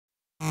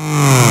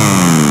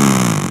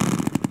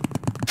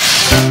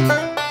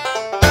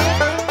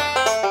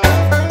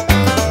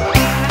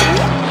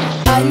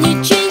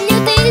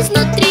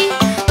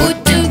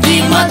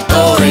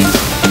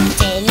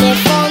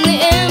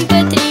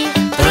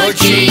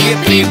такие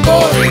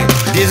приборы.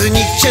 Без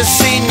них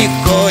часы не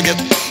ходят,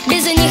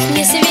 без них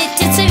не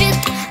светится вид.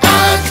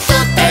 А кто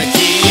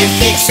такие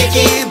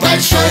фиксики?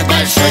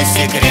 Большой-большой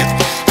секрет.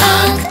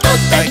 А кто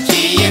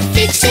такие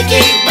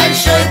фиксики?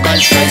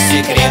 Большой-большой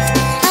секрет.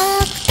 А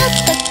кто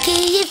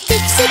такие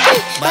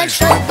фиксики?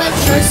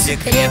 Большой-большой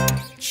секрет.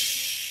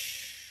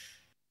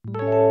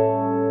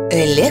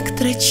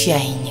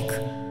 Электрочайник.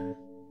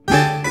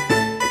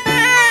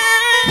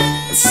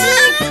 4.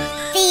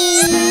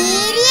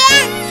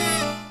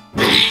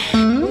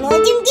 Ну,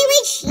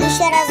 ДимДимыч,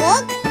 еще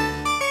разок.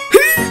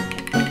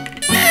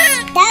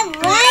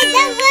 Давай,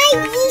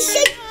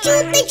 еще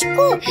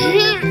чуточку. 5.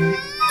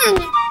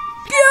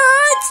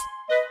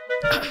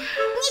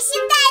 Не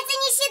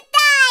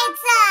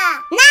считается.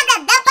 Надо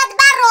до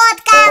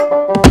подбородка.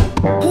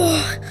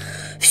 Ох,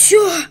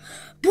 все,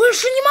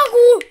 больше не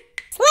могу.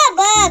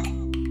 Слабак.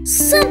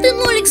 Сам ты,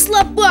 Нолик,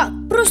 слабак.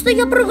 Просто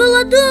я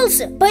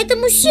проголодался,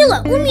 поэтому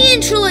сила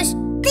уменьшилась.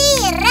 Ты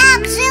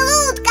раб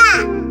желудка.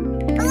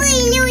 Вы,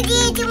 люди,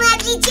 этим и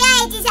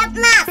отличаетесь от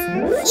нас,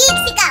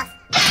 фиксиков.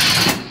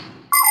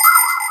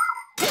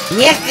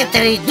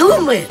 Некоторые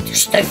думают,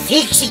 что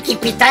фиксики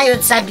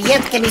питаются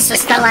объедками со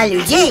стола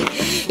людей,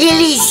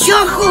 или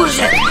еще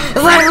хуже,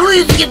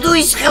 воруют еду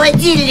из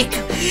холодильника.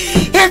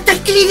 Это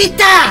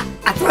клевета,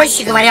 а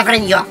проще говоря,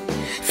 вранье.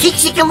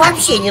 Фиксикам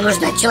вообще не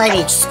нужна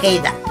человеческая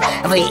еда.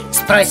 Вы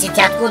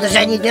спросите, откуда же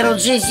они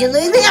берут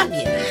жизненную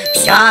энергию?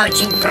 Все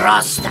очень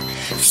просто.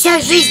 Вся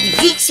жизнь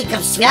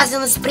фиксиков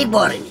связана с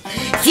приборами.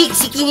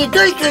 Фиксики не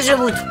только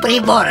живут в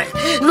приборах,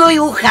 но и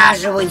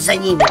ухаживают за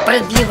ними,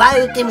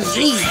 продлевают им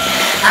жизнь.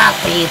 А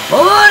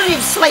приборы,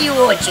 в свою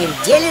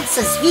очередь,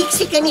 делятся с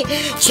фиксиками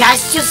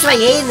частью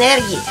своей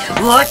энергии.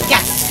 Вот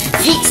как.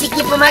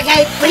 Фиксики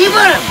помогают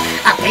приборам,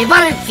 а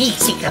приборы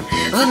фиксикам.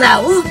 В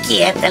науке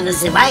это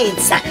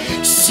называется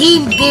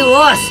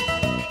симбиоз.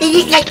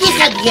 И никаких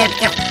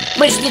объедков.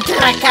 Мы ж не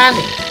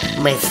тараканы,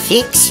 мы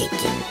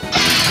фиксики.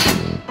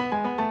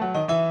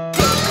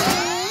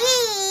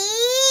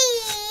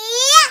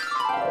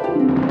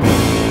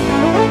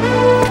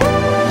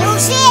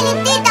 Неужели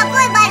ты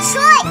такой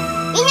большой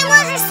и не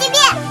можешь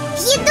себе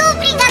еду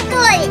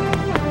приготовить?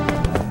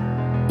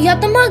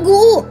 Я-то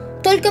могу,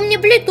 только мне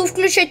плиту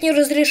включать не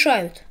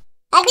разрешают.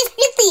 А без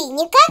плиты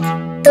никак?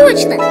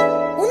 Точно!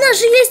 У нас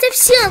же есть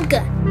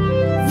овсянка.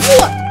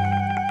 Вот!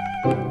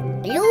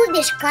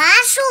 Любишь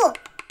кашу?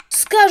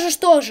 Скажешь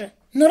тоже.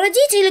 Но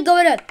родители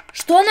говорят,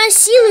 что она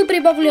силы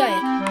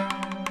прибавляет.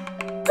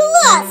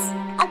 Класс!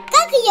 А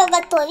как ее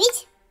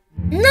готовить?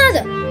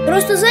 Надо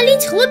просто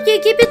залить хлопья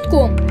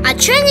кипятком, а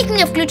чайник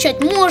мне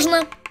включать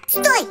можно.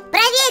 Стой,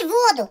 проверь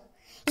воду.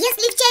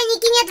 Если в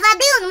чайнике нет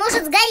воды, он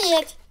может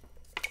сгореть.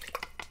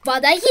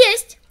 Вода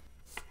есть.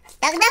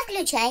 Тогда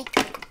включай.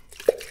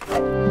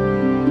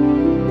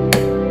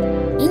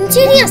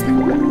 Интересно,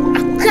 а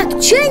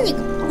как чайник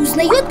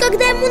узнает,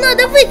 когда ему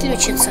надо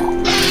выключиться?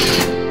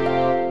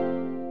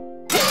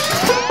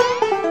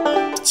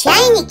 В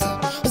чайнике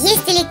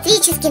есть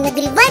электрический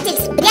нагреватель,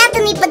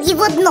 спрятанный под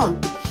его дном.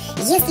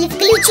 Если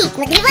включить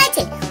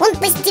нагреватель, он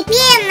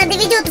постепенно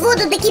доведет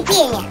воду до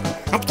кипения.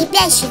 От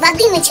кипящей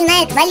воды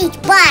начинает валить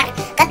пар,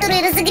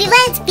 который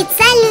разогревает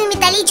специальную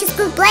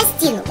металлическую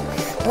пластину.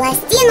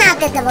 Пластина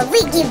от этого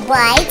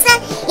выгибается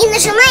и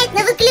нажимает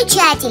на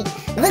выключатель.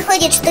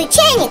 Выходит, что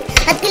чайник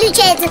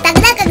отключается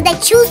тогда, когда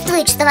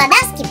чувствует, что вода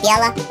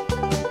вскипела.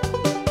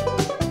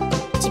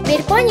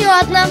 Теперь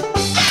понятно.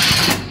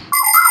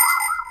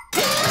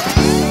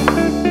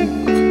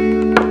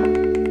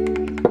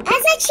 А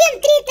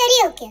зачем 3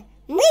 тарелки?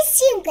 Мы с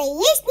Симкой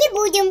есть не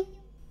будем.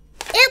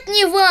 Это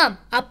не вам,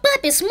 а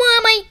папе с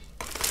мамой.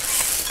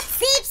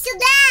 Сыпь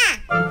сюда!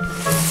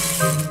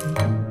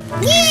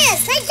 Нет,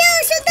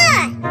 сначала сюда!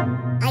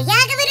 А я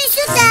говорю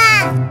сюда!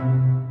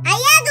 А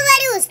я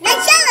говорю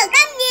сначала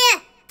ко мне!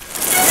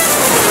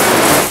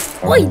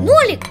 Ой,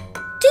 Нолик,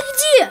 ты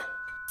где?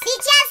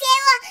 Сейчас я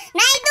его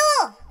найду!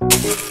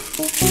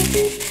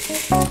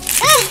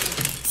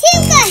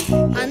 Симка!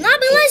 Она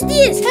была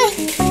здесь.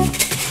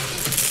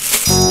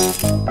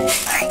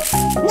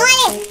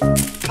 Нолик!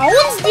 А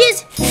он здесь.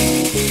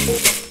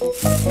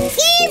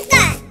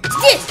 Симка!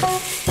 Здесь.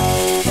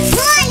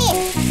 Нолик!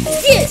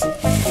 Здесь.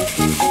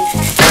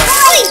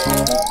 Ой!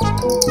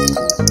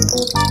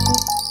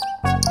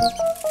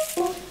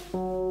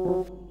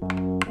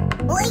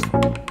 Ой,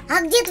 а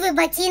где твой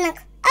ботинок?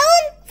 А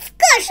он в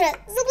каше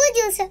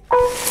заблудился.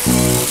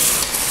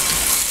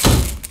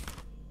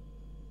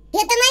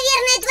 Это,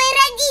 наверное, твои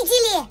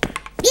родители.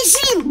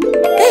 Бежим!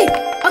 Эй,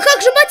 а как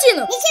же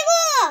ботинок?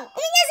 Ничего, у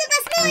меня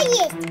запасной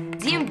есть.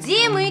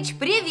 ДимДимыч,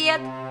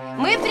 привет!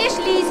 Мы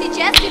пришли,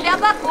 сейчас тебя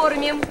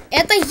покормим.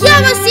 Это я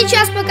вас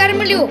сейчас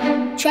покормлю.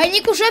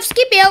 Чайник уже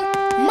вскипел.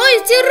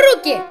 Мойте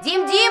руки.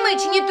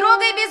 ДимДимыч, не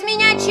трогай без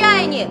меня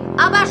чайник.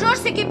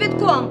 Обожжешься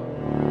кипятком.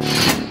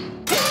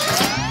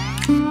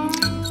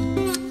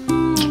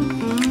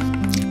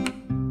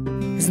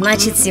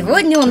 Значит,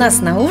 сегодня у нас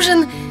на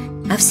ужин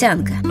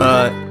овсянка.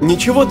 А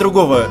ничего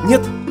другого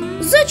нет?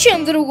 Зачем?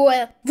 зачем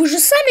другое? Вы же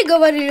сами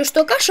говорили,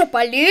 что каша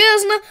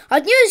полезна,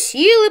 от нее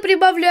силы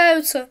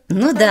прибавляются.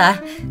 Ну да,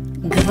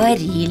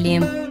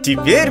 говорили.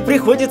 Теперь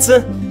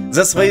приходится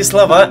за свои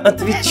слова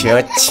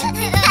отвечать.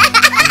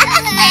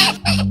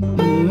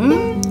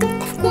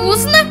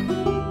 Вкусно?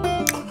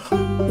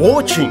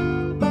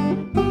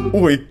 Очень.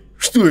 Ой,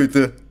 что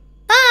это?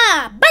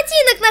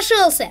 Ботинок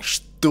нашелся.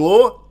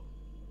 Что?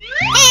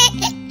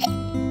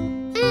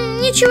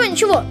 Ничего,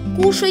 ничего.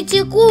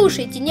 Кушайте,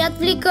 кушайте, не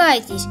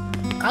отвлекайтесь.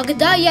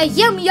 Когда я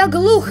ем, я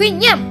глух и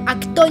нем. А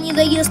кто не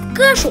доест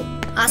кашу,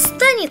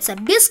 останется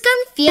без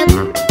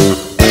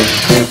конфет.